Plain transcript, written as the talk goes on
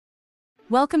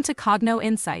Welcome to Coggno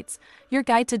Insights, your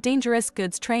guide to dangerous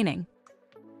goods training.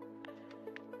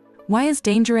 Why is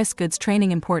dangerous goods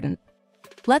training important?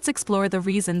 Let's explore the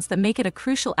reasons that make it a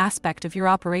crucial aspect of your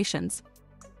operations.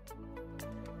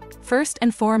 First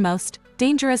and foremost,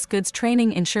 dangerous goods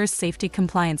training ensures safety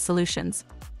compliance solutions.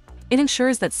 It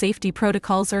ensures that safety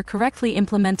protocols are correctly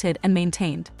implemented and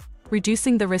maintained,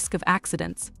 reducing the risk of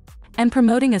accidents and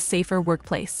promoting a safer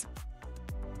workplace.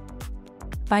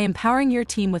 By empowering your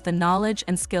team with the knowledge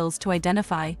and skills to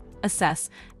identify, assess,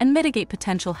 and mitigate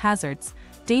potential hazards,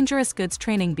 dangerous goods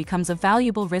training becomes a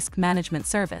valuable risk management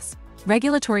service.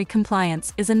 Regulatory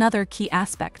compliance is another key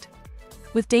aspect.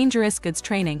 With dangerous goods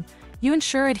training, you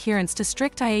ensure adherence to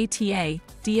strict IATA,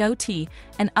 DOT,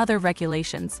 and other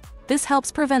regulations. This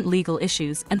helps prevent legal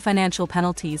issues and financial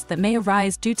penalties that may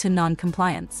arise due to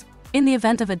non-compliance. In the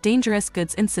event of a dangerous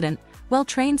goods incident,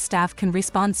 well-trained staff can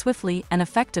respond swiftly and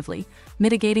effectively,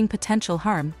 mitigating potential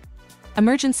harm.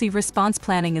 Emergency response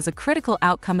planning is a critical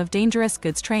outcome of dangerous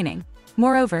goods training.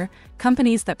 Moreover,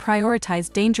 companies that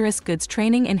prioritize dangerous goods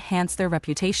training enhance their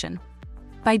reputation.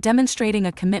 By demonstrating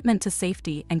a commitment to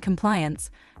safety and compliance,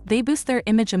 they boost their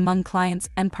image among clients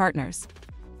and partners.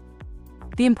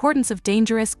 The importance of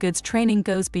dangerous goods training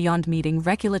goes beyond meeting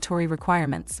regulatory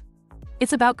requirements.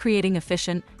 It's about creating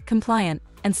efficient, compliant,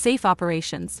 and safe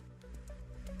operations.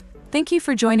 Thank you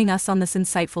for joining us on this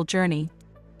insightful journey.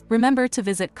 Remember to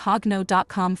visit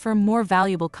coggno.com for more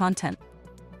valuable content.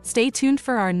 Stay tuned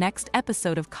for our next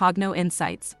episode of Coggno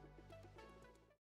Insights.